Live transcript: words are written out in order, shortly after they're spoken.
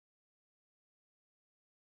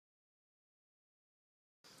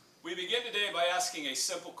We begin today by asking a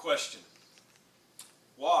simple question.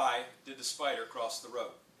 Why did the spider cross the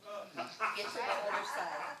road? Get to the other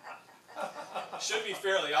side. Should be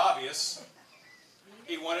fairly obvious.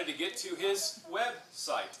 He wanted to get to his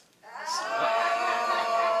website.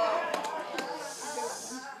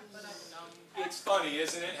 It's funny,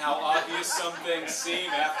 isn't it, how obvious some things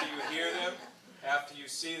seem after you hear them, after you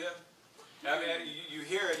see them. I mean, you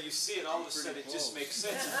hear it, you see it, all of a sudden it just makes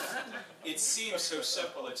sense. It seems so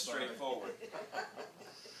simple and straightforward.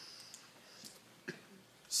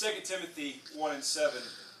 2 Timothy 1:7,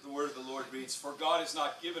 the word of the Lord reads, "For God has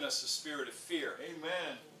not given us a spirit of fear,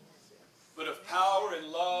 Amen. but of power and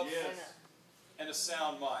love Yes. and a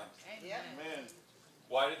sound mind." Amen.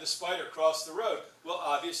 Why did the spider cross the road? Well,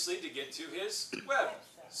 obviously to get to his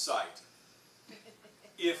website.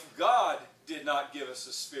 If God did not give us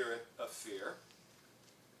a spirit of fear,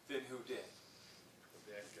 then who did?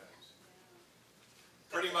 The bad guys.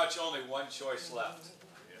 Pretty much only one choice left.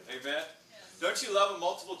 Amen? Don't you love a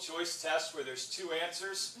multiple choice test where there's two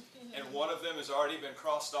answers and one of them has already been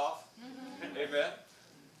crossed off? Amen?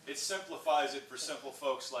 It simplifies it for simple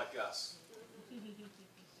folks like us.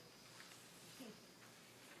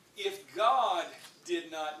 If God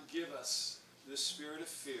did not give us the spirit of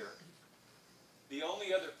fear, the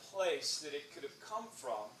only other place that it could have come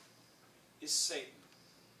from is Satan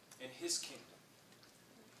and his kingdom.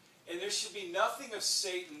 And there should be nothing of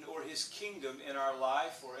Satan or his kingdom in our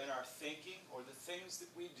life or in our thinking or the things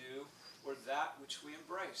that we do or that which we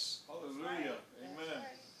embrace. Hallelujah.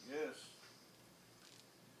 Amen. Yes.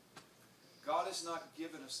 God has not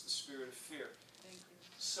given us the spirit of fear.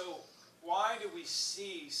 So why do we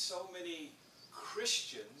see so many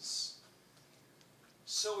Christians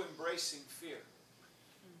so embracing fear?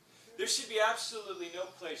 There should be absolutely no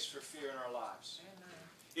place for fear in our lives.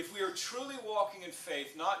 If we are truly walking in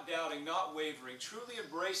faith, not doubting, not wavering, truly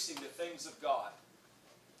embracing the things of God,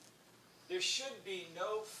 there should be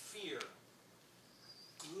no fear.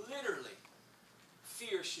 Literally,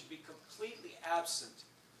 fear should be completely absent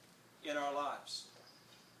in our lives.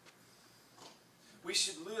 We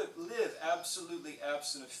should live absolutely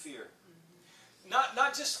absent of fear.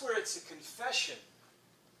 Not just where it's a confession,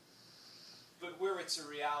 but where it's a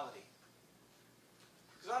reality.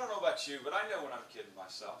 Because I don't know about you, but I know when I'm kidding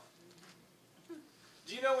myself.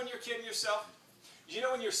 Do you know when you're kidding yourself? Do you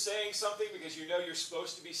know when you're saying something because you know you're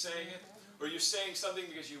supposed to be saying it? Or you're saying something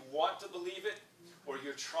because you want to believe it? Or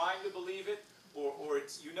you're trying to believe it? Or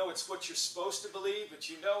it's, you know it's what you're supposed to believe, but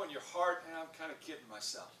you know in your heart, I'm kind of kidding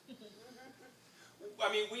myself.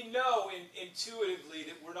 I mean, we know intuitively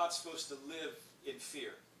that we're not supposed to live in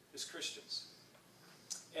fear as Christians.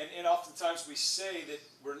 And oftentimes we say that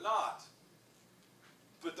we're not.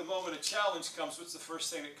 But the moment a challenge comes, what's the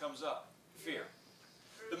first thing that comes up? Fear.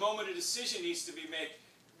 The moment a decision needs to be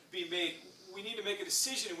made, we need to make a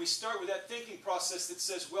decision, and we start with that thinking process that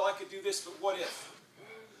says, well, I could do this, but what if?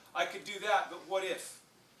 I could do that, but what if?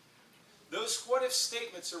 Those what if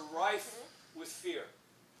statements are rife with fear.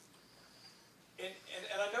 And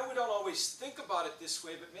I know we don't always think about it this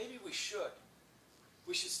way, but maybe we should.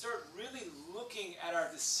 We should start really looking at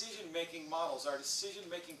our decision-making models, our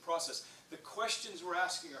decision-making process, the questions we're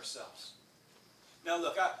asking ourselves. Now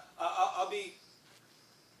look, I'll be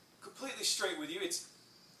completely straight with you.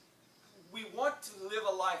 We want to live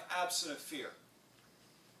a life absent of fear.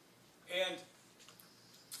 And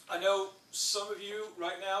I know some of you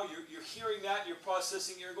right now, you're hearing that, you're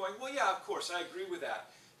processing, you're going, well, yeah, of course, I agree with that.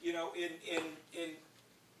 You know, in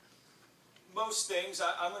most things,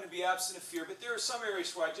 I'm going to be absent of fear, but there are some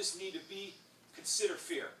areas where I just need to consider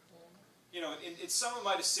fear. You know, in some of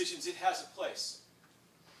my decisions, it has a place.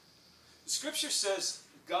 The Scripture says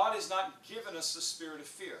God has not given us the spirit of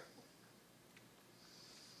fear.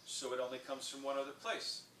 So it only comes from one other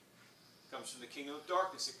place. It comes from the kingdom of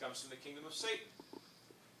darkness. It comes from the kingdom of Satan.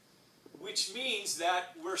 Which means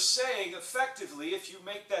that we're saying effectively, if you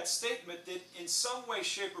make that statement, that in some way,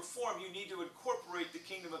 shape, or form, you need to incorporate the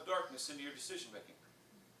kingdom of darkness into your decision-making.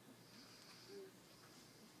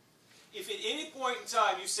 If at any point in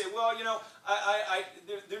time you say, well, you know,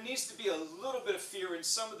 there needs to be a little bit of fear in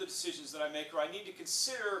some of the decisions that I make, or I need to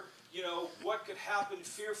consider, you know, what could happen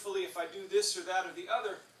fearfully if I do this or that or the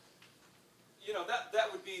other, you know,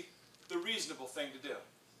 that would be the reasonable thing to do.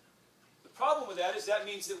 The problem with that is that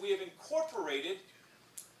means that we have incorporated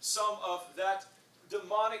some of that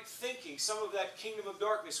demonic thinking, some of that kingdom of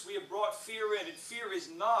darkness. We have brought fear in, and fear is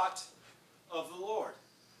not of the Lord.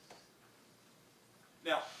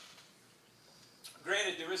 Now,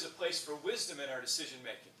 granted, there is a place for wisdom in our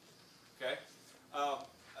decision-making. Okay?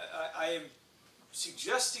 I am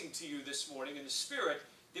suggesting to you this morning in the Spirit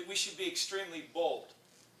that we should be extremely bold.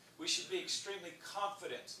 We should be extremely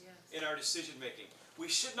confident Yes. in our decision making. We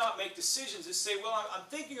should not make decisions that say, well, I'm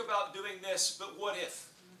thinking about doing this, but what if?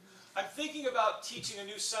 I'm thinking about teaching a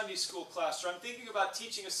new Sunday school class, or I'm thinking about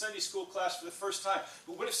teaching a Sunday school class for the first time,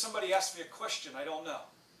 but what if somebody asks me a question I don't know?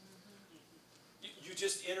 You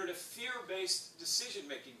just entered a fear-based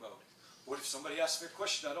decision-making mode. What if somebody asks me a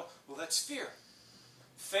question I don't know? Well, that's fear.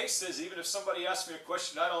 Faith says even if somebody asks me a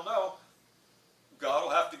question I don't know, God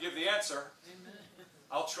will have to give the answer. Amen.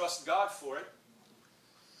 I'll trust God for it.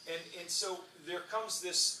 And so there comes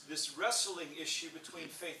this wrestling issue between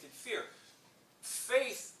faith and fear.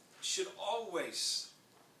 Faith should always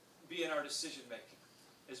be in our decision-making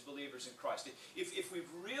as believers in Christ. If we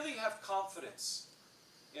really have confidence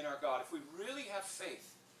in our God, if we really have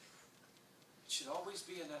faith, it should always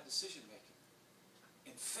be in that decision-making.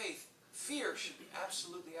 In faith, fear should be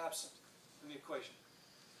absolutely absent in the equation.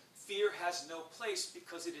 Fear has no place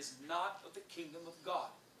because it is not of the kingdom of God.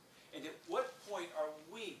 And at what point are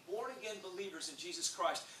we, born-again believers in Jesus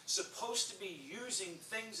Christ, supposed to be using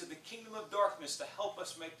things of the kingdom of darkness to help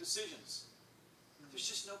us make decisions? There's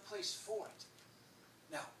just no place for it.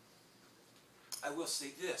 Now, I will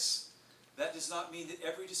say this. That does not mean that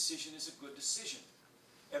every decision is a good decision.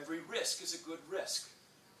 Every risk is a good risk.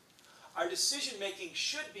 Our decision-making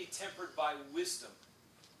should be tempered by wisdom,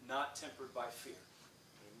 not tempered by fear.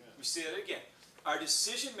 Amen. We say that again. Our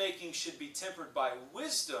decision-making should be tempered by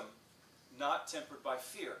wisdom, not tempered by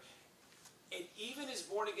fear. And even as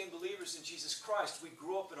born-again believers in Jesus Christ, we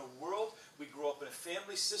grow up in a world, we grow up in a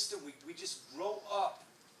family system, we just grow up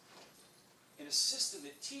in a system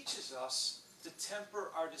that teaches us to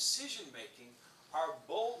temper our decision-making, our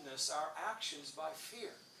boldness, our actions by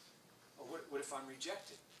fear. Well, what if I'm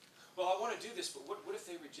rejected? Well, I want to do this, but what if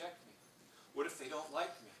they reject me? What if they don't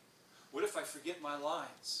like me? What if I forget my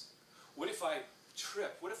lines? What if I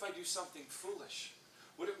trip? What if I do something foolish?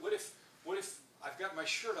 What if I've got my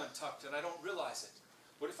shirt untucked and I don't realize it?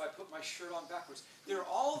 What if I put my shirt on backwards? There are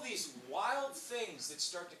all these wild things that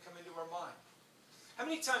start to come into our mind. How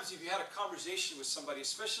many times have you had a conversation with somebody,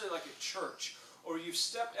 especially like at church, or you've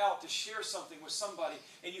stepped out to share something with somebody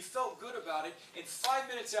and you felt good about it, and 5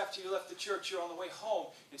 minutes after you left the church, you're on the way home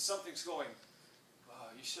and something's going, oh,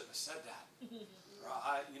 you shouldn't have said that.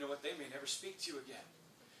 Or, you know what, they may never speak to you again.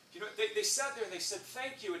 You know, they sat there and they said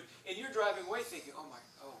thank you, and you're driving away thinking, oh,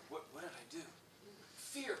 what did I do?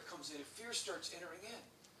 Fear comes in, and fear starts entering in.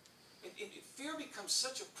 And fear becomes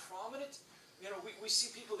such a prominent, you know, we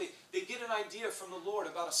see people, they get an idea from the Lord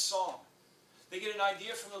about a song. They get an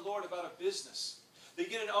idea from the Lord about a business. They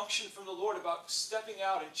get an unction from the Lord about stepping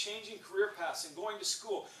out and changing career paths and going to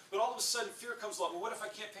school. But all of a sudden, fear comes along. Well, what if I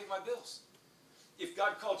can't pay my bills? If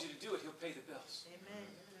God called you to do it, He'll pay the bills. Amen.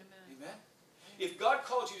 Amen? If God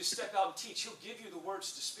called you to step out and teach, He'll give you the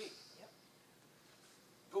words to speak. Yep.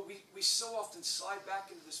 But we so often slide back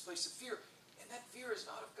into this place of fear, and that fear is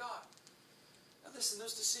not of God. Now listen,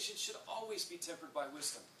 those decisions should always be tempered by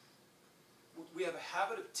wisdom. We have a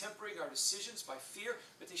habit of tempering our decisions by fear,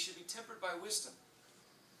 but they should be tempered by wisdom.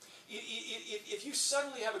 If you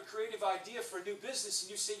suddenly have a creative idea for a new business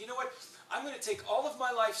and you say, you know what, I'm going to take all of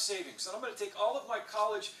my life savings and I'm going to take all of my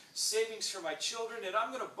college savings for my children and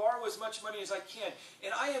I'm going to borrow as much money as I can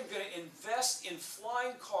and I am going to invest in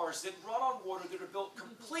flying cars that run on water that are built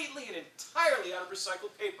completely and entirely out of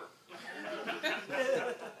recycled paper.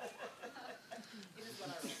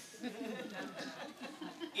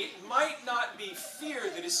 It might not be fear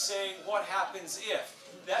that is saying what happens if.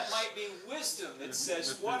 That might be wisdom that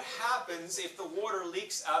says what happens if the water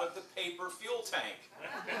leaks out of the paper fuel tank.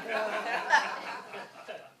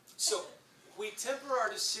 So we temper our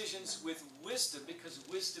decisions with wisdom because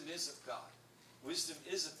wisdom is of God. Wisdom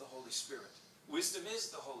is of the Holy Spirit. Wisdom is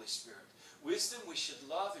the Holy Spirit. Wisdom we should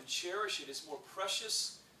love and cherish. It is more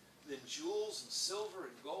precious than jewels and silver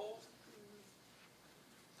and gold.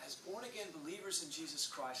 As born-again believers in Jesus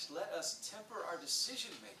Christ, let us temper our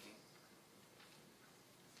decision-making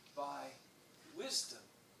by wisdom,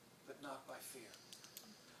 but not by fear.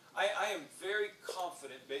 I am very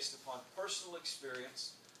confident, based upon personal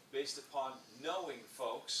experience, based upon knowing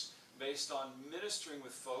folks, based on ministering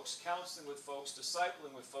with folks, counseling with folks,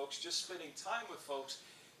 discipling with folks, just spending time with folks,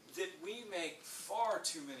 that we make far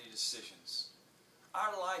too many decisions.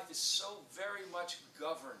 Our life is so very much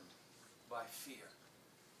governed by fear.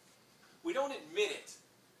 We don't admit it,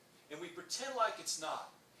 and we pretend like it's not.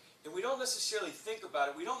 And we don't necessarily think about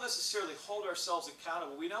it. We don't necessarily hold ourselves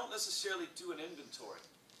accountable. We don't necessarily do an inventory.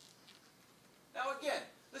 Now again,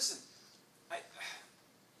 listen,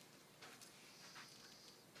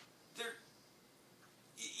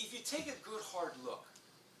 if you take a good hard look,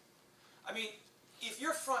 I mean, if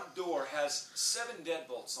your front door has 7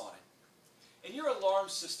 deadbolts on it, and your alarm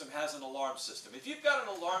system has an alarm system, if you've got an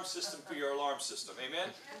alarm system for your alarm system, amen?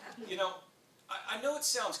 You know, I know it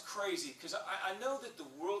sounds crazy, because I know that the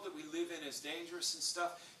world that we live in is dangerous and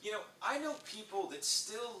stuff. You know, I know people that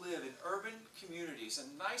still live in urban communities and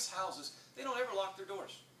nice houses, they don't ever lock their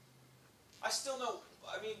doors. I still know,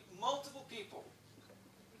 I mean, multiple people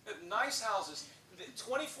at nice houses,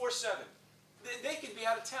 24/7. They could be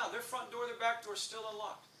out of town. Their front door, their back door is still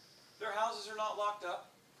unlocked. Their houses are not locked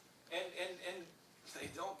up, and they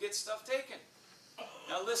don't get stuff taken.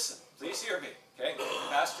 Now listen, please hear me, okay? The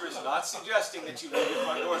pastor is not suggesting that you leave your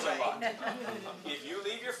front doors unlocked. If you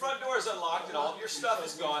leave your front doors unlocked and all of your stuff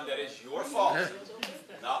is gone, that is your fault,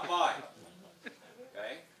 not mine.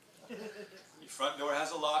 Okay? Your front door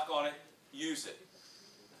has a lock on it, use it.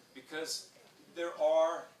 Because there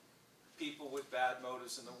are people with bad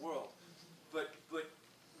motives in the world. But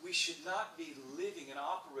we should not be living and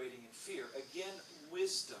operating in fear. Again,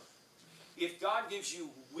 wisdom. If God gives you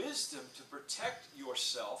wisdom to protect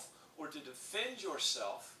yourself, or to defend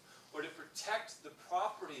yourself, or to protect the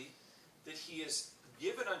property that He has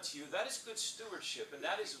given unto you, that is good stewardship, and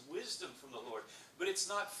that is wisdom from the Lord. But it's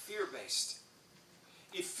not fear-based.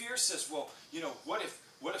 If fear says, well, you know, what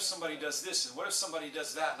if somebody does this, and what if somebody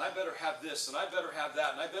does that, and I better have this, and I better have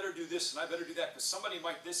that, and I better do this, and I better do that, because somebody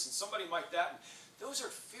might this, and somebody might that. And those are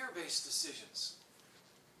fear-based decisions.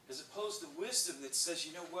 As opposed to wisdom that says,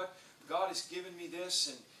 you know what, God has given me this,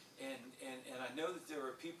 and I know that there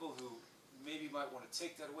are people who maybe might want to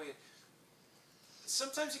take that away.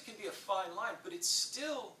 Sometimes it can be a fine line, but it's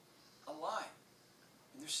still a line.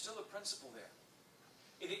 And there's still a principle there.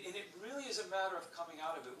 And it really is a matter of coming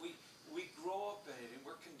out of it. We grow up in it, and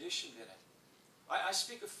we're conditioned in it. I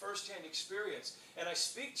speak of first-hand experience, and I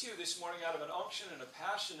speak to you this morning out of an unction and a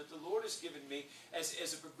passion that the Lord has given me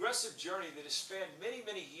as a progressive journey that has spanned many,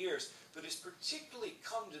 many years, but has particularly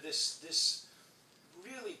come to this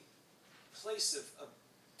really place of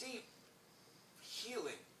deep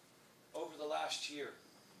healing over the last year,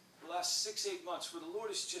 the last 6-8 months, where the Lord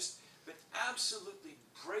has just been absolutely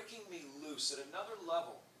breaking me loose at another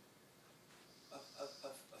level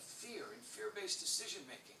of fear and fear-based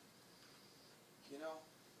decision-making. You know,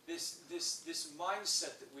 this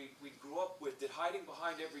mindset that we grew up with, that hiding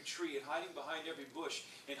behind every tree and hiding behind every bush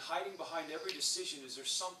and hiding behind every decision is there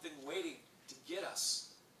something waiting to get us.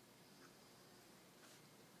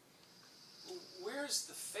 Where's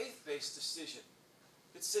the faith-based decision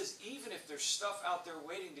that says even if there's stuff out there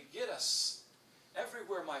waiting to get us,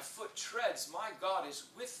 everywhere my foot treads, my God is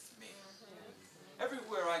with me.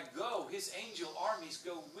 Everywhere I go, His angel armies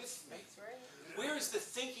go with me. Where is the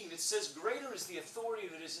thinking that says greater is the authority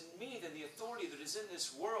that is in me than the authority that is in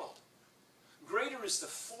this world? Greater is the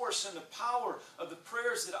force and the power of the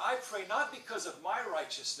prayers that I pray, not because of my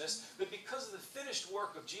righteousness, but because of the finished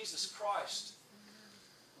work of Jesus Christ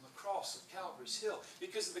on the cross of Calvary's Hill,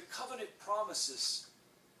 because of the covenant promises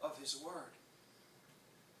of His Word.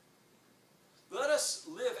 Let us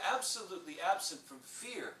live absolutely absent from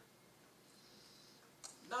fear,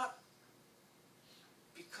 not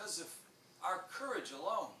because of our courage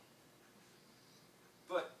alone,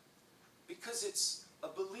 but because it's a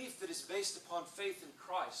belief that is based upon faith in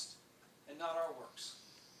Christ and not our works.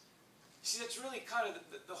 You see, that's really kind of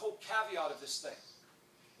the whole caveat of this thing.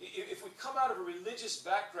 If we come out of a religious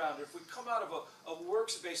background, or if we come out of a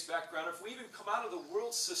works-based background, or if we even come out of the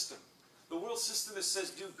world system that says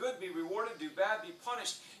do good, be rewarded, do bad, be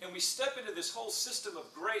punished, and we step into this whole system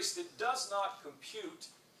of grace that does not compute.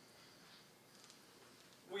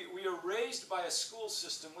 We are raised by a school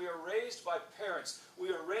system. We are raised by parents.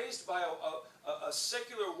 We are raised by a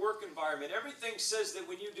secular work environment. Everything says that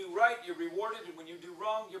when you do right, you're rewarded, and when you do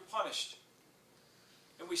wrong, you're punished.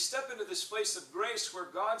 And we step into this place of grace where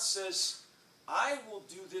God says, I will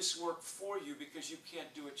do this work for you because you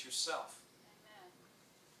can't do it yourself.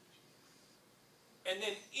 Amen. And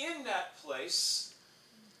then in that place,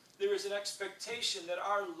 there is an expectation that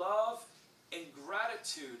our love and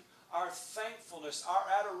gratitude, our thankfulness, our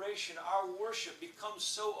adoration, our worship becomes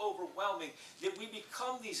so overwhelming that we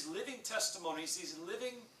become these living testimonies, these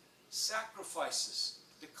living sacrifices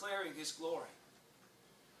declaring His glory.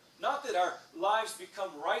 Not that our lives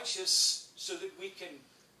become righteous so that we can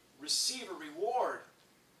receive a reward,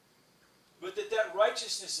 but that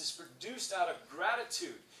righteousness is produced out of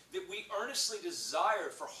gratitude, that we earnestly desire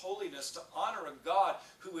for holiness to honor a God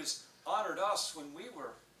who has honored us when we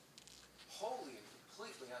were holy and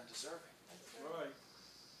completely undeserving. Right.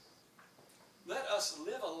 Let us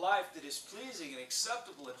live a life that is pleasing and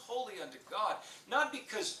acceptable and holy unto God, not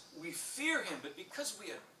because we fear Him, but because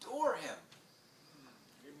we adore Him.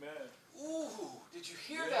 Amen. Ooh, Did you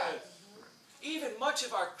hear that? Yes. Even much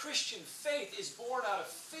of our Christian faith is born out of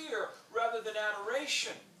fear rather than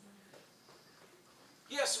adoration.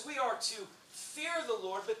 Yes, we are to fear the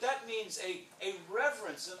Lord, but that means a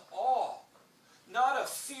reverence and awe. Not a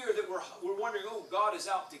fear that we're wondering, oh, God is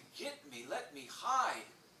out to get me. Let me hide.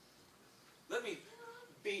 Let me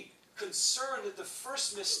be concerned that the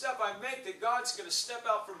first misstep I make, that God's going to step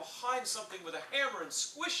out from behind something with a hammer and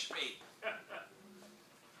squish me.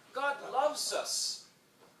 God loves us.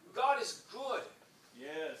 God is good.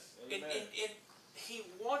 Yes. Amen. And He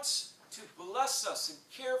wants to bless us and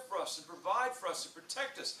care for us and provide for us and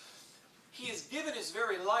protect us. He has given His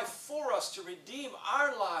very life for us to redeem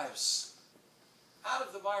our lives out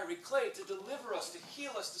of the miry clay, to deliver us, to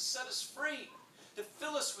heal us, to set us free, to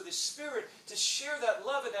fill us with His Spirit, to share that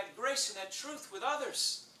love and that grace and that truth with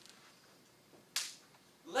others.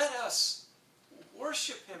 Let us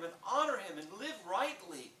worship Him and honor Him and live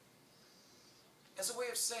rightly as a way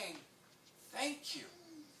of saying, thank you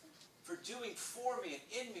for doing for me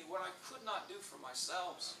and in me what I could not do for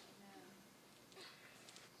myself.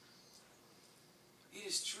 It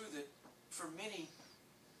is true that for many,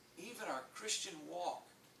 even our Christian walk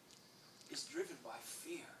is driven by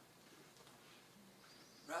fear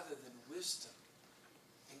rather than wisdom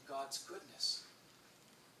and God's goodness.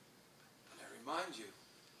 And I remind you,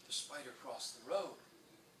 the spider crossed the road,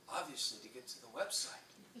 obviously to get to the website.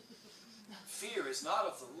 Fear is not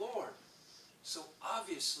of the Lord, so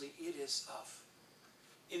obviously it is of.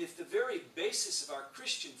 And if the very basis of our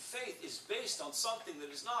Christian faith is based on something that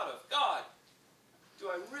is not of God, do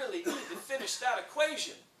I really need to finish that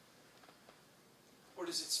equation? Or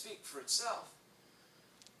does it speak for itself?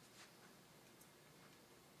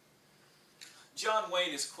 John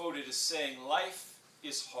Wayne is quoted as saying, life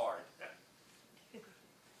is hard.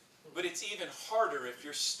 But it's even harder if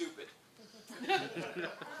you're stupid.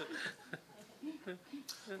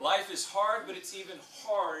 Life is hard, but it's even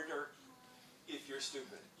harder if you're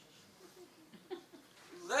stupid.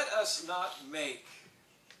 Let us not make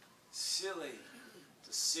silly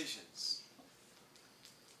decisions.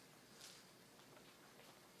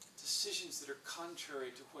 Decisions that are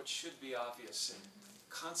contrary to what should be obvious and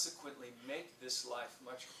consequently make this life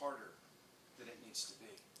much harder than it needs to be.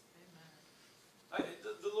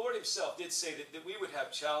 The Lord Himself did say that we would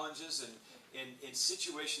have challenges and in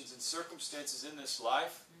situations and circumstances in this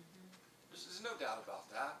life. There's no doubt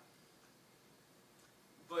about that.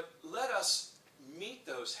 But let us meet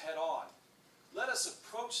those head on. Let us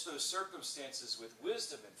approach those circumstances with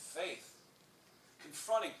wisdom and faith,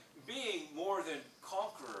 confronting, being more than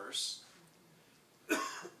conquerors,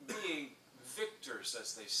 being victors,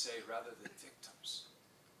 as they say, rather than victims.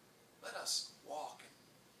 Let us walk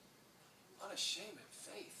in unashamed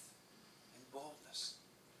faith and boldness.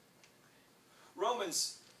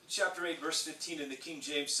 Romans chapter 8, verse 15 in the King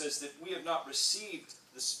James says that we have not received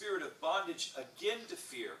the spirit of bondage again to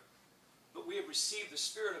fear, but we have received the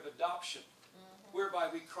spirit of adoption, whereby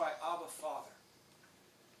we cry, Abba, Father.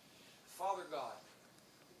 Father God,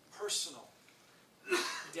 personal,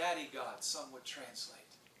 Daddy God, some would translate.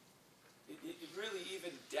 It really,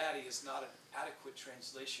 even Daddy is not an adequate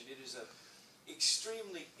translation. It is an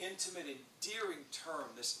extremely intimate, endearing term,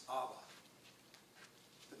 this Abba.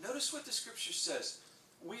 But notice what the Scripture says.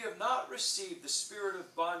 We have not received the spirit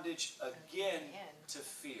of bondage again to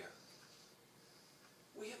fear.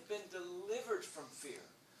 We have been delivered from fear.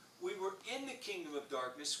 We were in the kingdom of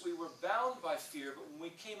darkness. We were bound by fear. But when we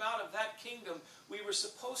came out of that kingdom, we were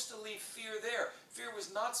supposed to leave fear there. Fear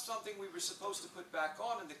was not something we were supposed to put back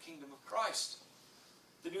on in the kingdom of Christ.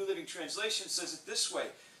 The New Living Translation says it this way.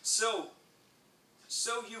 So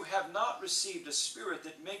you have not received a spirit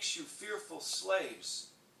that makes you fearful slaves.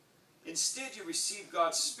 Instead, you received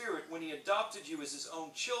God's Spirit when He adopted you as His own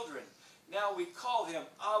children. Now we call Him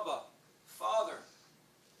Abba, Father.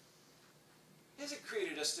 He hasn't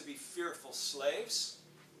created us to be fearful slaves,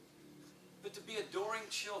 but to be adoring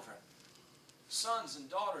children, sons and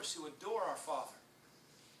daughters who adore our Father.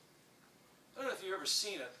 I don't know if you've ever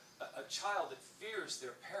seen a child that fears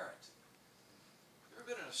their parent. You ever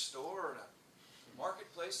been in a store or in a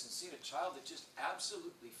marketplace and seen a child that just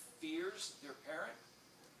absolutely fears their parent?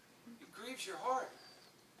 It grieves your heart.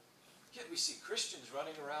 Yet we see Christians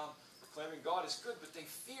running around proclaiming God is good, but they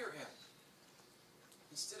fear Him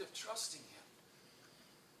instead of trusting Him.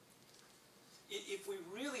 If we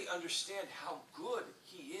really understand how good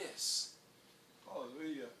He is,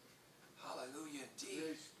 Hallelujah. hallelujah indeed.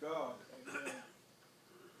 Praise God. Amen.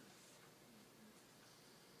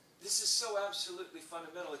 This is so absolutely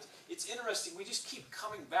fundamental. It's interesting. We just keep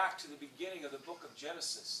coming back to the beginning of the book of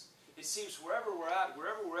Genesis. it seems wherever we're at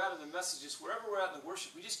in the messages, wherever we're at in the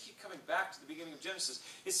worship, we just keep coming back to the beginning of Genesis.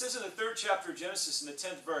 It says in the 3rd chapter of Genesis, in the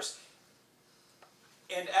 10th verse,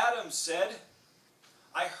 "And Adam said,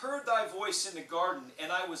 I heard thy voice in the garden,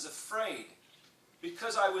 and I was afraid,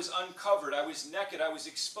 because I was uncovered, I was naked, I was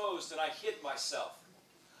exposed, and I hid myself.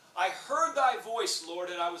 I heard thy voice, Lord,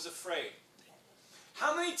 and I was afraid."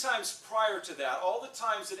 How many times prior to that, all the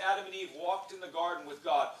times that Adam and Eve walked in the garden with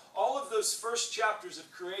God, all of those first chapters of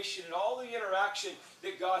creation and all the interaction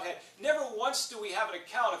that God had, never once do we have an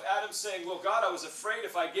account of Adam saying, "Well, God, I was afraid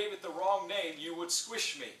if I gave it the wrong name, you would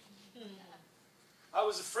squish me. I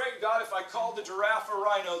was afraid, God, if I called the giraffe a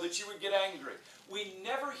rhino, that you would get angry." We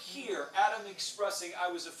never hear Adam expressing, "I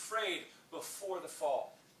was afraid," before the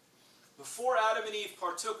fall. Before Adam and Eve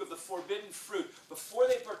partook of the forbidden fruit, before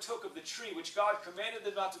they partook of the tree which God commanded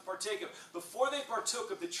them not to partake of, before they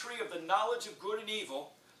partook of the tree of the knowledge of good and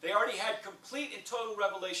evil, they already had complete and total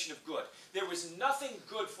revelation of good. There was nothing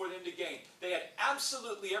good for them to gain. They had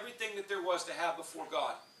absolutely everything that there was to have before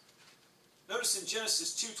God. Notice in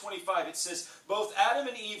Genesis 2:25 it says, both Adam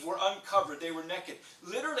and Eve were uncovered. They were naked.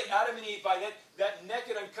 Literally, Adam and Eve, by that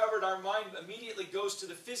naked, uncovered, our mind immediately goes to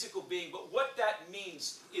the physical being. But what that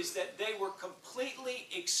means is that they were completely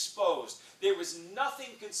exposed. There was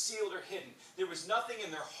nothing concealed or hidden. There was nothing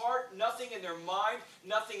in their heart, nothing in their mind,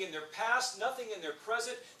 nothing in their past, nothing in their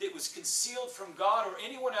present that was concealed from God or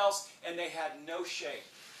anyone else, and they had no shame.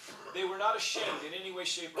 They were not ashamed in any way,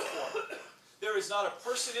 shape, or form. There is not a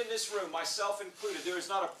person in this room, myself included, there is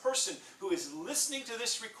not a person who is listening to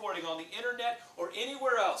this recording on the internet or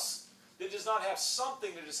anywhere else that does not have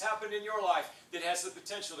something that has happened in your life that has the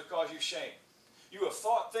potential to cause you shame. You have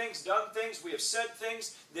thought things, done things, we have said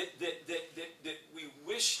things that we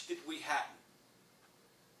wish that we hadn't.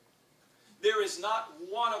 There is not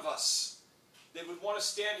one of us that would want to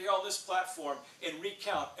stand here on this platform and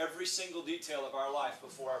recount every single detail of our life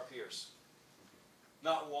before our peers.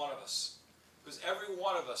 Not one of us. Because every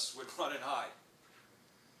one of us would run and hide.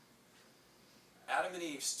 Adam and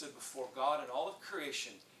Eve stood before God and all of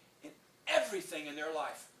creation, and everything in their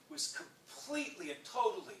life was completely and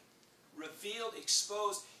totally revealed,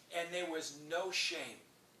 exposed, and there was no shame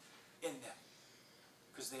in them.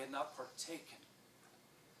 Because they had not partaken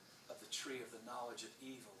of the tree of the knowledge of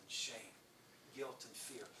evil and shame, guilt and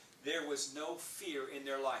fear. There was no fear in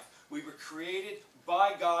their life. We were created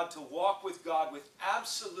by God to walk with God with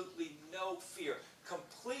absolutely no fear.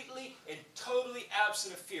 Completely and totally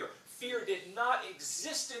absent of fear. Fear did not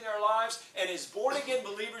exist in their lives, and as born-again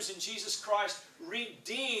believers in Jesus Christ,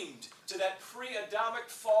 redeemed to that pre-Adamic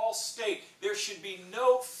fall state, there should be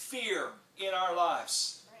no fear in our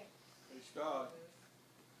lives. Praise God.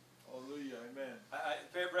 Hallelujah. Amen.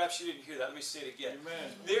 Perhaps you didn't hear that. Let me say it again.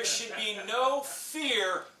 Amen. There should be no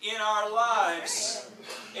fear in our lives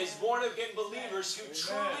as born-again believers who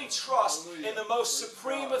truly trust in the most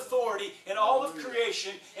supreme authority in all of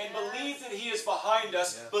creation and believe that He is behind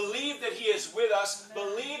us, believe that He is with us,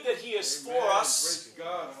 believe that He is for us. Praise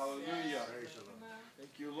God. Hallelujah.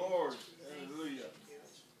 Thank you, Lord. Hallelujah.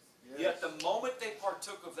 Yet the moment they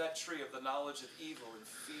partook of that tree of the knowledge of evil and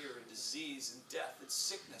fear and disease and death and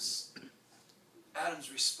sickness, Adam's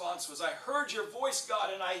response was, "I heard your voice,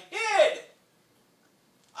 God, and I hid.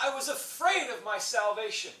 I was afraid of my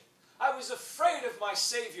salvation. I was afraid of my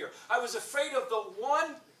Savior. I was afraid of the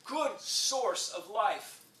one good source of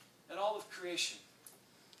life and all of creation."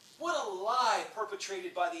 What a lie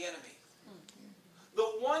perpetrated by the enemy. The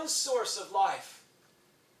one source of life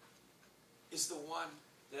is the one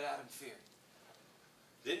that Adam feared.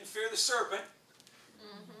 Didn't fear the serpent.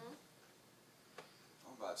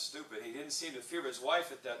 Oh, about stupid. He didn't seem to fear his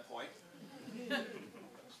wife at that point.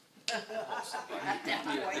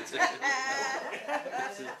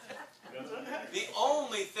 The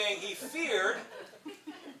only thing he feared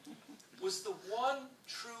was the one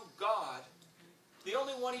true God, the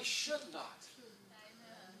only one he should not.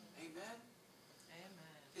 Amen.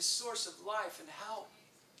 His source of life and help.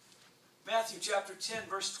 Matthew chapter 10,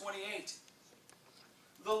 verse 28.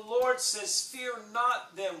 The Lord says, "Fear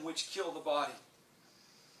not them which kill the body,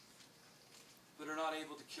 but are not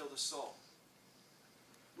able to kill the soul.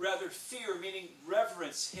 Rather fear," meaning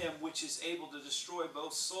reverence, "Him which is able to destroy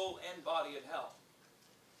both soul and body in hell."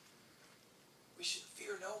 We should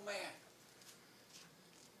fear no man.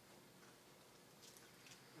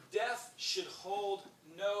 Death should hold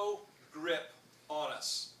no grip on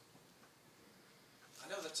us. I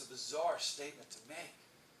know that's a bizarre statement to make.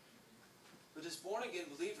 But as born-again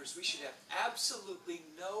believers, we should have absolutely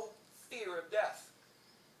no fear of death.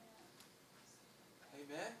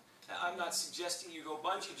 Amen? I'm not suggesting you go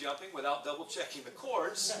bungee jumping without double checking the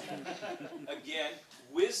cords. Again,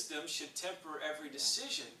 wisdom should temper every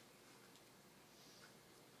decision.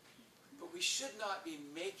 But we should not be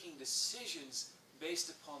making decisions based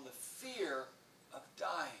upon the fear of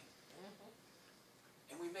dying.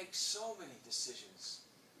 And we make so many decisions.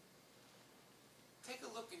 Take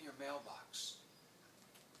a look in your mailbox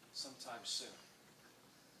sometime soon.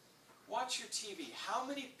 Watch your TV. How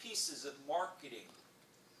many pieces of marketing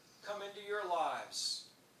come into your lives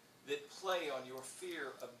that play on your fear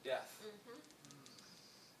of death?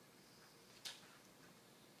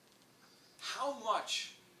 How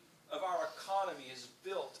much of our economy is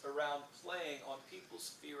built around playing on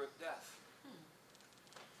people's fear of death?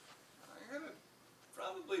 You're going to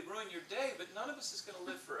probably ruin your day, but none of us is going to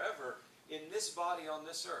live forever in this body on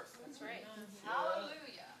this earth. That's right.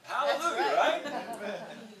 Hallelujah. Hallelujah, right?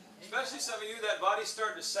 Especially some of you, that body's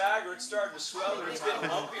starting to sag, or it's starting to swell, or it's getting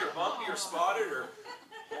lumpy or bumpy or spotted or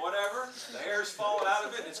whatever. The hair's falling out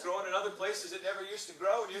of it and it's growing in other places it never used to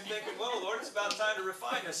grow, and you're thinking, well, Lord, it's about time to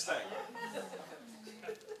refine this thing.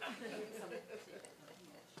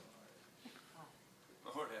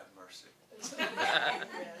 Lord have mercy.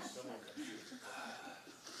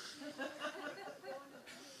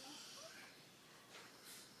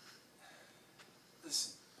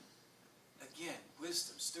 Listen, again,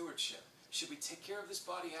 wisdom, stewardship. Should we take care of this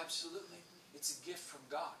body? Absolutely. It's a gift from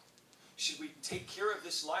God. Should we take care of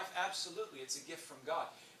this life? Absolutely. It's a gift from God.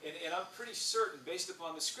 And I'm pretty certain, based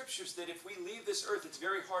upon the scriptures, that if we leave this earth, it's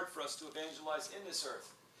very hard for us to evangelize in this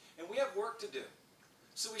earth. And we have work to do.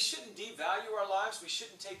 So we shouldn't devalue our lives. We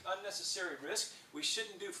shouldn't take unnecessary risk. We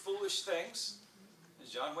shouldn't do foolish things. As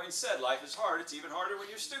John Wayne said, life is hard. It's even harder when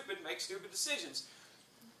you're stupid. Make stupid decisions.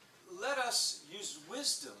 Let us use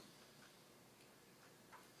wisdom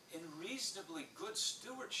in reasonably good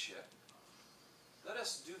stewardship. Let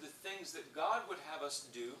us do the things that God would have us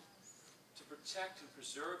do to protect and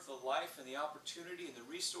preserve the life and the opportunity and the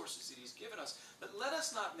resources that He's given us. But let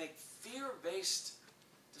us not make fear-based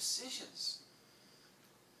decisions.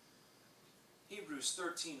 Hebrews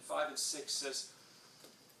 13:5-6 says,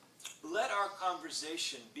 "Let our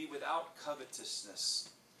conversation be without covetousness,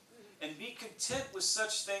 and be content with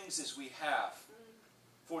such things as we have.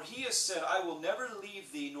 For He has said, I will never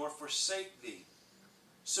leave thee nor forsake thee,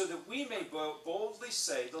 so that we may boldly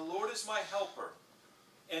say, the Lord is my helper,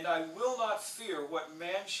 and I will not fear what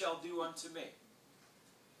man shall do unto me."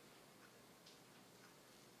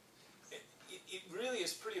 It really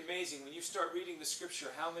is pretty amazing when you start reading the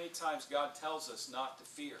scripture how many times God tells us not to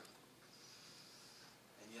fear.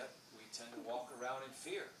 And yet we tend to walk around in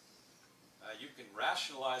fear. You can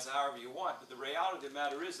rationalize however you want, but the reality of the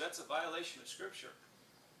matter is that's a violation of Scripture.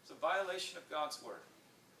 It's a violation of God's Word.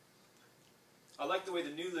 I like the way the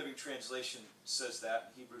New Living Translation says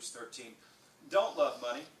that in Hebrews 13. Don't love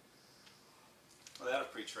money. Well, that'll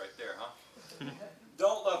preach right there, huh?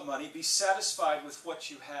 Don't love money. Be satisfied with what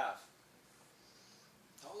you have.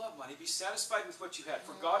 Don't love money. Be satisfied with what you have.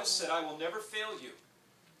 For God has said, I will never fail you,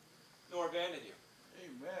 nor abandon you.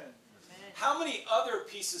 Amen. How many other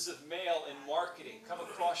pieces of mail and marketing come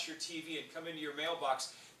across your TV and come into your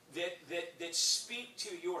mailbox that speak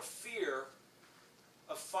to your fear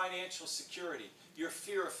of financial security, your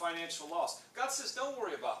fear of financial loss? God says, don't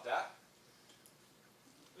worry about that.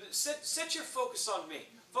 Set your focus on me.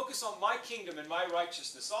 Focus on my kingdom and my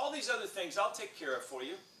righteousness. All these other things I'll take care of for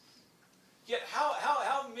you. Yet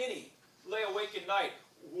how many lay awake at night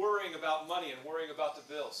worrying about money and worrying about the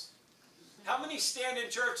bills? How many stand in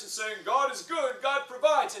church and saying, God is good, God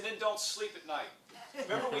provides, and then don't sleep at night?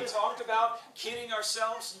 Remember we talked about kidding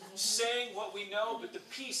ourselves, saying what we know, but the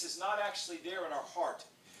peace is not actually there in our heart.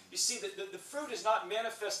 You see, the fruit is not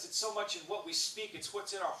manifested so much in what we speak, it's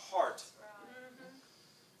what's in our heart.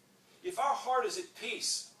 If our heart is at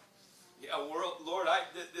peace, yeah,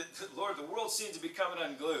 Lord, the world seems to be coming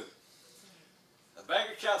unglued. The bank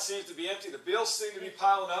account seems to be empty, the bills seem to be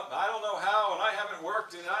piling up, and I don't know how, and I haven't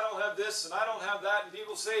worked, and I don't have this, and I don't have that, and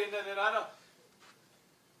people say, and I don't.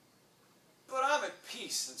 But I'm at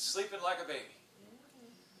peace and sleeping like a baby.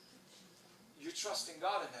 You're trusting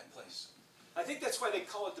God in that place. I think that's why they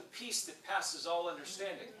call it the peace that passes all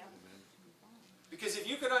understanding. Because if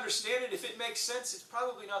you can understand it, if it makes sense, it's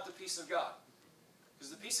probably not the peace of God.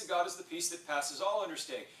 Because the peace of God is the peace that passes all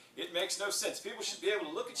understanding. It makes no sense. People should be able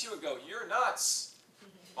to look at you and go, you're nuts.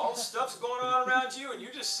 All the stuff's going on around you and you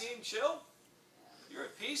just seem chill. You're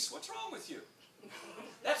at peace. What's wrong with you?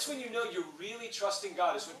 That's when you know you're really trusting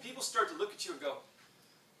God, is when people start to look at you and go,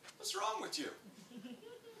 what's wrong with you?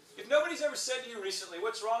 If nobody's ever said to you recently,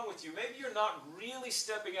 what's wrong with you? Maybe you're not really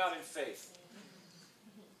stepping out in faith.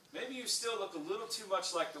 Maybe you still look a little too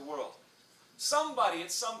much like the world. Somebody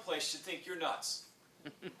at some place should think you're nuts.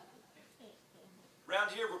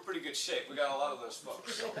 Around here, we're pretty good shape. We got a lot of those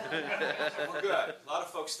folks. So we're good. A lot of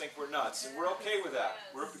folks think we're nuts, and we're okay with that.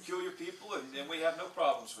 We're peculiar people, and we have no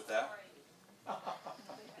problems with that.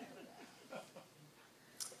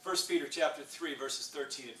 1 Peter chapter 3, verses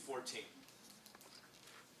 13 and 14.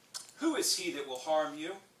 Who is he that will harm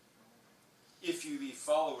you, if you be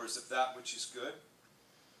followers of that which is good?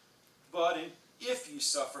 But if ye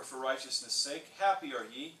suffer for righteousness' sake, happy are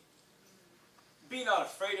ye. Be not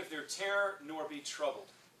afraid of their terror, nor be troubled.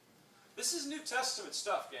 This is New Testament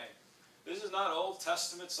stuff, gang. This is not Old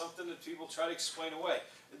Testament, something that people try to explain away.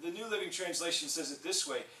 The New Living Translation says it this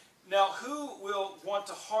way. Now, who will want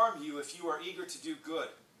to harm you if you are eager to do good?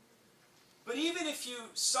 But even if you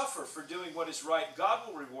suffer for doing what is right, God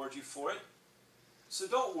will reward you for it. So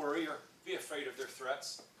don't worry or be afraid of their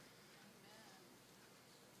threats.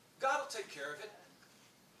 God will take care of it.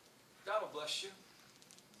 God will bless you.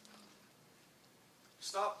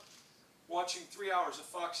 Stop watching 3 hours of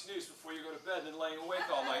Fox News before you go to bed and then laying awake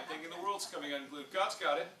all night thinking the world's coming unglued. God's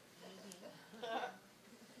got it.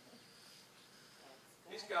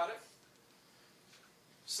 He's got it.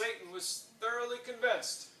 Satan was thoroughly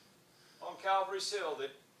convinced on Calvary's Hill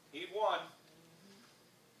that he'd won.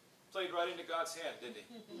 Played right into God's hand, didn't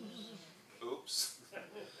he? Oops.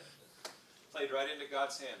 Played right into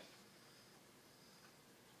God's hand.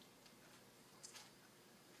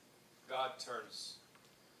 God turns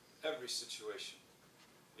every situation,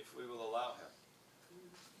 if we will allow him,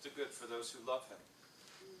 to good for those who love him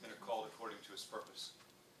and are called according to his purpose.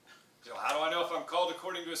 So how do I know if I'm called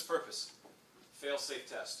according to his purpose? Fail-safe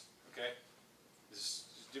test, okay? Just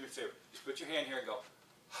do me a favor. Just put your hand here and go.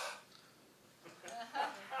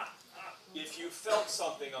 If you felt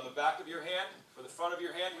something on the back of your hand or the front of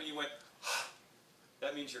your hand when you went,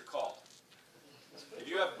 that means you're called. If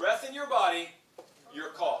you have breath in your body, you're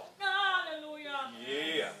called. Hallelujah.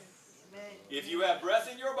 Yeah. If you have breath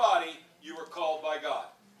in your body, you were called by God.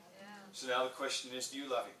 So now the question is, do you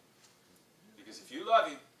love him? Because if you love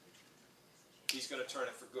him, he's going to turn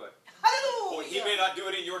it for good. Well, he may not do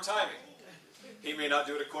it in your timing. He may not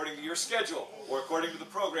do it according to your schedule or according to the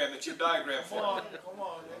program that you diagrammed for him. Come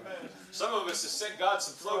on, amen. Some of us have sent God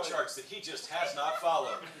some flow charts that he just has not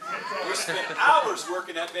followed. We spent hours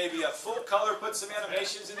working that baby up full color, put some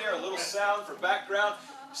animations in there, a little sound for background,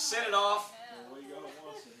 sent it off.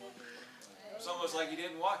 It's almost like he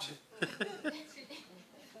didn't watch it.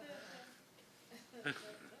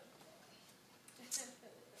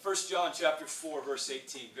 1 John chapter 4, verse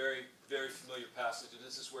 18, very, very familiar passage, and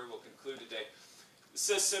this is where we'll conclude today. It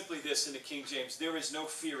says simply this in the King James, there is no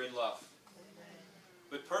fear in love.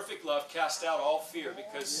 But perfect love casts out all fear,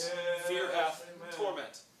 because fear hath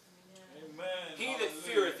torment. Amen. He that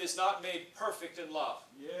feareth is not made perfect in love.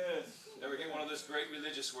 Yes. Never again, one of those great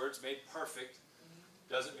religious words, made perfect.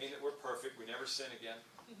 Doesn't mean that we're perfect, we never sin again.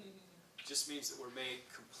 It just means that we're made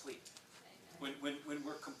complete. When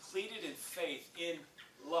we're completed in faith, in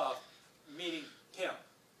love, meaning him.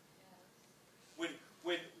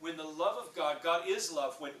 When the love of God, God is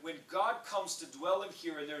love, when God comes to dwell in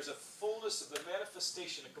here and there's a fullness of the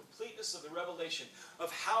manifestation, a completeness of the revelation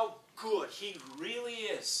of how good he really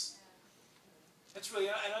is. That's really,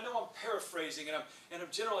 and I know I'm paraphrasing and I'm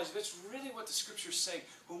generalizing, but it's really what the Scripture is saying.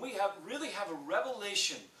 When we really have a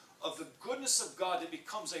revelation of the goodness of God that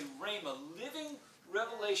becomes a rhema, living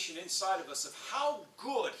revelation inside of us of how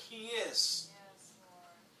good he is,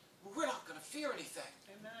 we're not going to fear anything.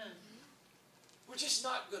 Amen. We're just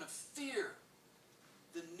not going to fear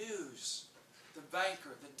the news, the banker,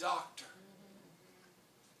 the doctor,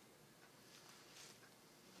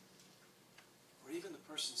 or even the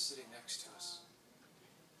person sitting next to us.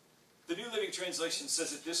 The New Living Translation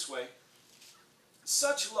says it this way: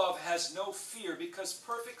 such love has no fear, because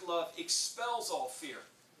perfect love expels all fear.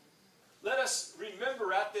 Let us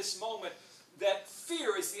remember at this moment that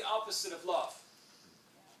fear is the opposite of love.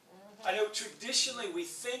 I know traditionally we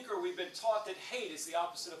think, or we've been taught, that hate is the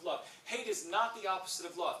opposite of love. Hate is not the opposite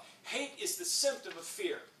of love. Hate is the symptom of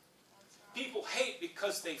fear. People hate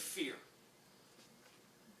because they fear.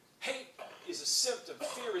 Hate is a symptom.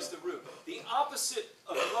 Fear is the root. The opposite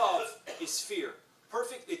of love is fear.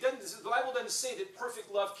 The Bible doesn't say that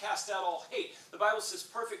perfect love casts out all hate. The Bible says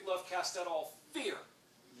perfect love casts out all fear.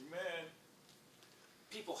 Amen.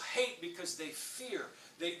 People hate because they fear.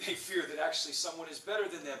 They fear that actually someone is better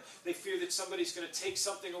than them. They fear that somebody's going to take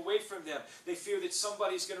something away from them. They fear that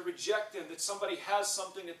somebody's going to reject them, that somebody has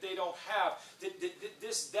something that they don't have, that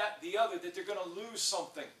this, that, the other, that they're going to lose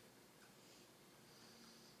something.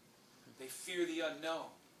 They fear the unknown.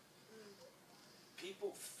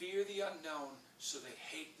 People fear the unknown, so they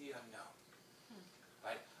hate the unknown.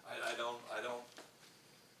 I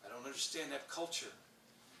don't understand that culture.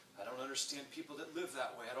 I don't understand people that live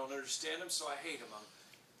that way. I don't understand them, so I hate them.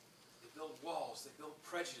 They build walls. They build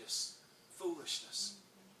prejudice, foolishness.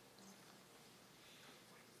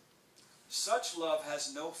 Such love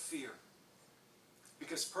has no fear,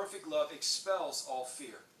 because perfect love expels all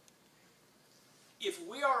fear. If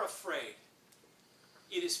we are afraid,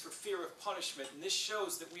 it is for fear of punishment, and this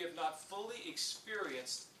shows that we have not fully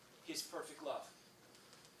experienced His perfect love.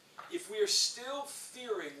 If we are still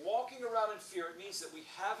fearing, walking around in fear, it means that we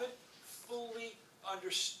haven't fully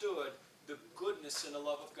understood the goodness and the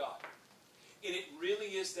love of God. And it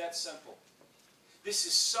really is that simple. This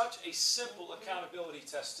is such a simple accountability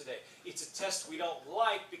test today. It's a test we don't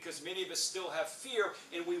like because many of us still have fear,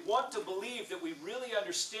 and we want to believe that we really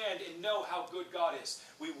understand and know how good God is.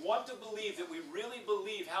 We want to believe that we really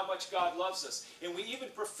believe how much God loves us. And we even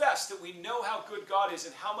profess that we know how good God is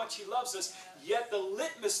and how much He loves us, yet the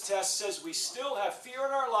litmus test says we still have fear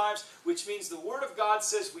in our lives, which means the Word of God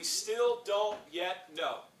says we still don't yet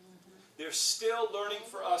know. There's still learning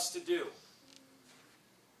for us to do.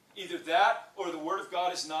 Either that or the Word of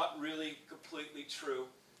God is not really completely true,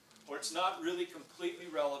 or it's not really completely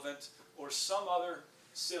relevant, or some other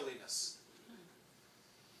silliness.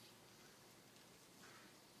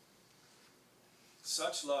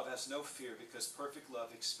 Such love has no fear, because perfect love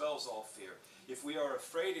expels all fear. If we are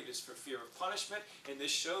afraid, it is for fear of punishment, and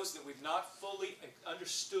this shows that we've not fully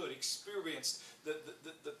understood, experienced the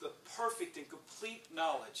perfect and complete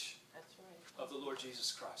knowledge of the Lord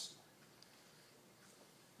Jesus Christ.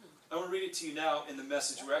 I want to read it to you now in the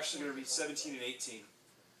Message. We're actually going to read 17 and 18.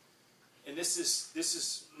 And this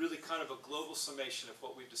is really kind of a global summation of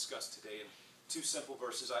what we've discussed today in two simple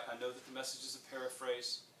verses. I know that the Message is a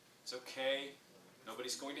paraphrase. It's okay.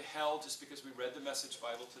 Nobody's going to hell just because we read the Message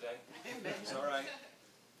Bible today. It's all right.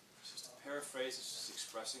 It's just a paraphrase. It's just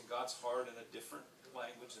expressing God's heart in a different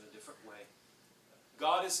language, in a different way.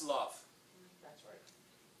 God is love. That's right.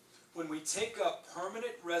 When we take up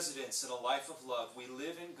permanent residence in a life of love, we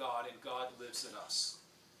live in God and God lives in us.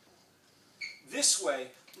 This way,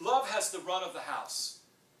 love has the run of the house.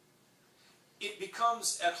 It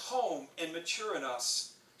becomes at home and mature in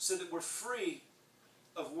us so that we're free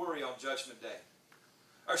of worry on Judgment Day.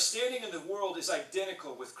 Our standing in the world is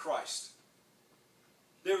identical with Christ.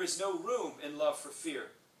 There is no room in love for fear.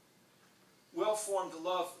 Well-formed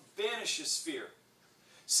love banishes fear.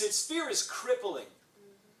 Since fear is crippling,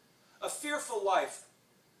 a fearful life,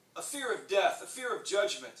 a fear of death, a fear of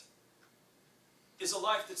judgment, is a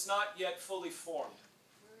life that's not yet fully formed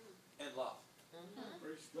in love.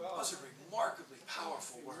 Praise God. Those are remarkably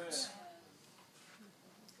powerful words.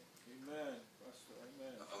 Amen. Pastor,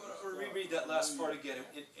 amen. I'm going to reread that last part again,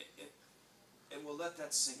 and we'll let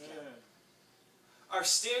that sink in. Amen. Our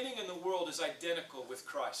standing in the world is identical with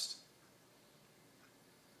Christ.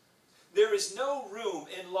 There is no room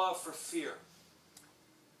in love for fear.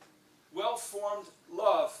 Well-formed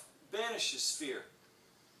love banishes fear.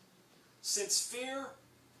 Since fear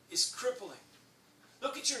is crippling.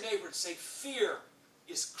 Look at your neighbor and say, fear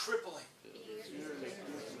is crippling.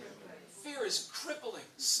 Fear is crippling.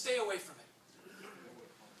 Stay away from it.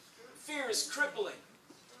 Fear is crippling.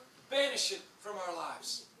 Banish it from our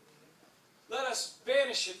lives. Let us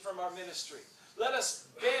banish it from our ministry. Let us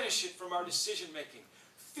banish it from our decision-making.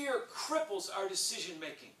 Fear cripples our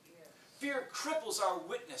decision-making. Fear cripples our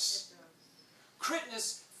witness.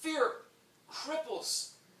 Fear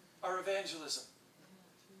cripples our evangelism.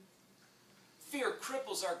 Fear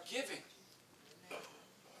cripples our giving.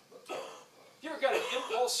 You ever got an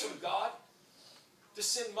impulse from God to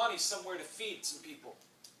send money somewhere to feed some people?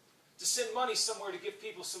 To send money somewhere to give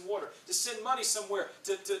people some water? To send money somewhere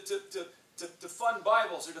to fund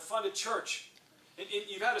Bibles or to fund a church? And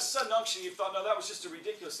you've had a sudden unction, you thought, no, that was just a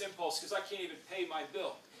ridiculous impulse because I can't even pay my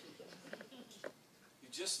bill. You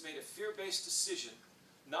just made a fear-based decision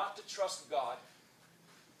not to trust God,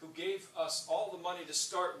 who gave us all the money to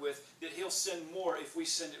start with, that He'll send more if we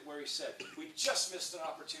send it where He said. We just missed an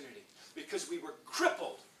opportunity because we were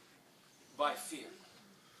crippled by fear.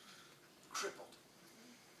 Crippled.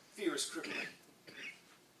 Fear is crippling.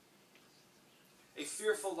 A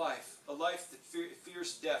fearful life, a life that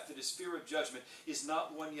fears death, that is fear of judgment, is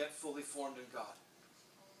not one yet fully formed in God.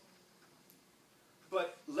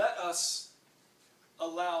 But let us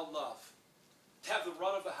allow love to have the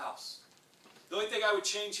run of the house. The only thing I would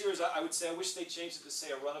change here is I would say I wish they changed it to say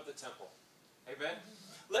a run of the temple. Amen?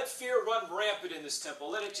 Let fear run rampant in this temple.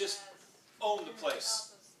 Let it just own the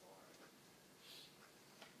place.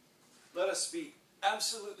 Let us be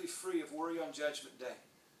absolutely free of worry on Judgment Day.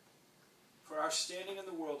 For our standing in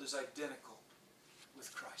the world is identical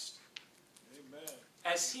with Christ. Amen.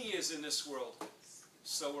 As He is in this world,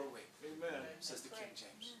 so are we, Amen. says the King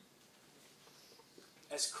James.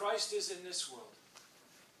 As Christ is in this world,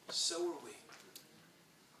 so are we.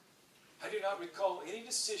 I do not recall any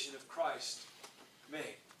decision of Christ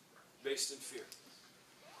made based in fear.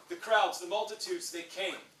 The crowds, the multitudes, they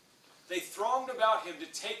came. They thronged about Him to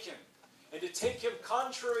take Him, and to take Him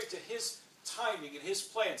contrary to His timing and His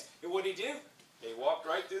plans. And what did He do? He walked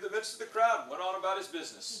right through the midst of the crowd and went on about His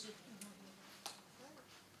business.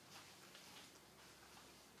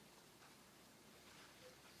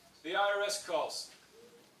 The IRS calls.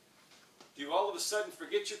 Do you all of a sudden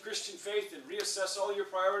forget your Christian faith and reassess all your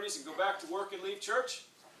priorities and go back to work and leave church?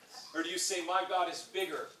 Or do you say, my God is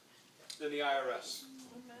bigger than the IRS?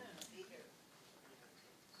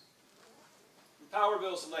 When power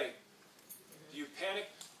bill's late, do you panic?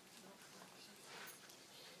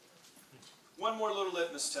 One more little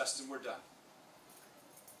litmus test and we're done.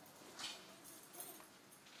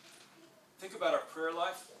 Think about our prayer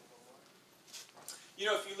life. You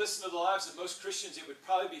know, if you listen to the lives of most Christians, it would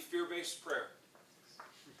probably be fear-based prayer.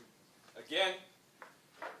 Again,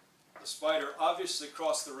 the spider obviously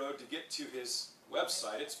crossed the road to get to his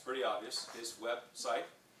website. It's pretty obvious, his website.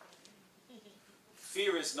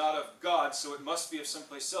 Fear is not of God, so it must be of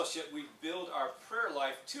someplace else. Yet we build our prayer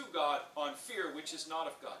life to God on fear, which is not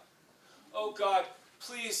of God. Oh God,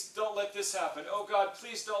 please don't let this happen. Oh God,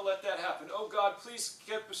 please don't let that happen. Oh God, please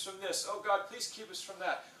keep us from this. Oh God, please keep us from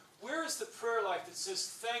that. Where is the prayer life that says,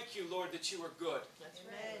 thank you, Lord, that you are good?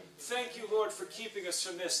 Amen. Thank you, Lord, for keeping us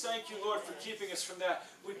from this. Thank you, Lord, for keeping us from that.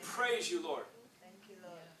 We praise you, Lord. Thank you,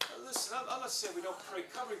 Lord. Now, listen, I'm not saying we don't pray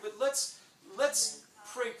covering, but let's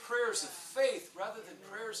pray prayers of faith rather than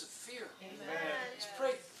prayers of fear. Amen. Let's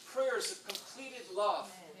pray prayers of completed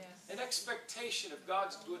love Yes. and expectation of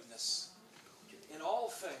God's goodness in all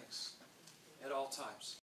things at all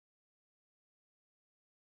times.